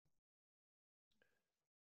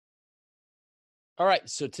All right,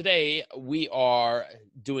 so today we are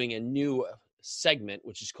doing a new segment,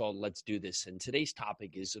 which is called Let's Do This. And today's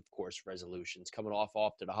topic is, of course, resolutions. Coming off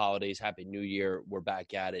after the holidays, Happy New Year. We're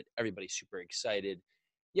back at it. Everybody's super excited.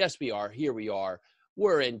 Yes, we are. Here we are.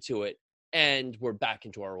 We're into it. And we're back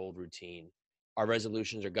into our old routine. Our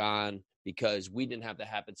resolutions are gone because we didn't have the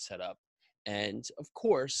habits set up. And of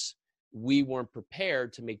course, we weren't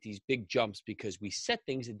prepared to make these big jumps because we set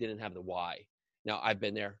things that didn't have the why. Now, I've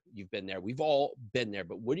been there. You've been there. We've all been there.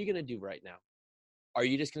 But what are you going to do right now? Are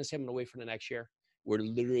you just going to say, I'm going to wait for the next year? We're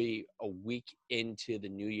literally a week into the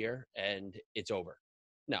new year and it's over.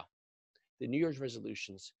 No, the New Year's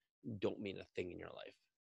resolutions don't mean a thing in your life.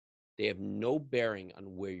 They have no bearing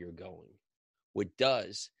on where you're going. What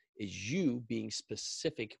does is you being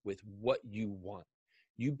specific with what you want,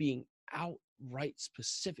 you being outright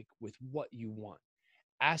specific with what you want.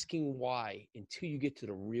 Asking why until you get to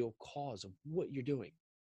the real cause of what you're doing.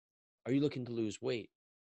 Are you looking to lose weight?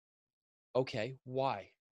 Okay, why?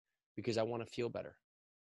 Because I want to feel better.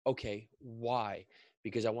 Okay, why?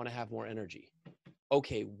 Because I want to have more energy.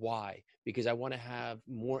 Okay, why? Because I want to have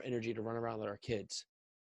more energy to run around with our kids.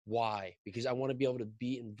 Why? Because I want to be able to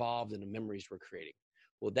be involved in the memories we're creating.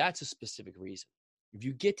 Well, that's a specific reason. If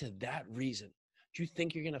you get to that reason, do you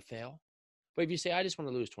think you're going to fail? But if you say, I just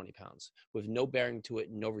want to lose 20 pounds with no bearing to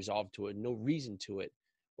it, no resolve to it, no reason to it,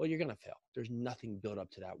 well, you're going to fail. There's nothing built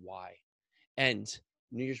up to that why. And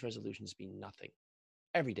New Year's resolutions mean nothing.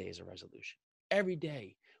 Every day is a resolution. Every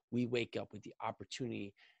day we wake up with the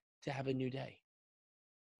opportunity to have a new day.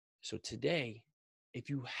 So today, if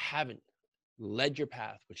you haven't led your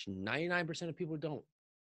path, which 99% of people don't,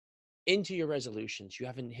 into your resolutions, you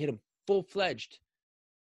haven't hit them full-fledged,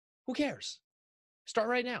 who cares? Start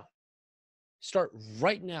right now. Start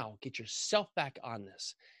right now. Get yourself back on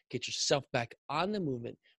this. Get yourself back on the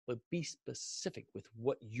movement, but be specific with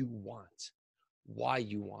what you want, why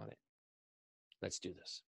you want it. Let's do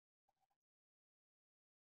this.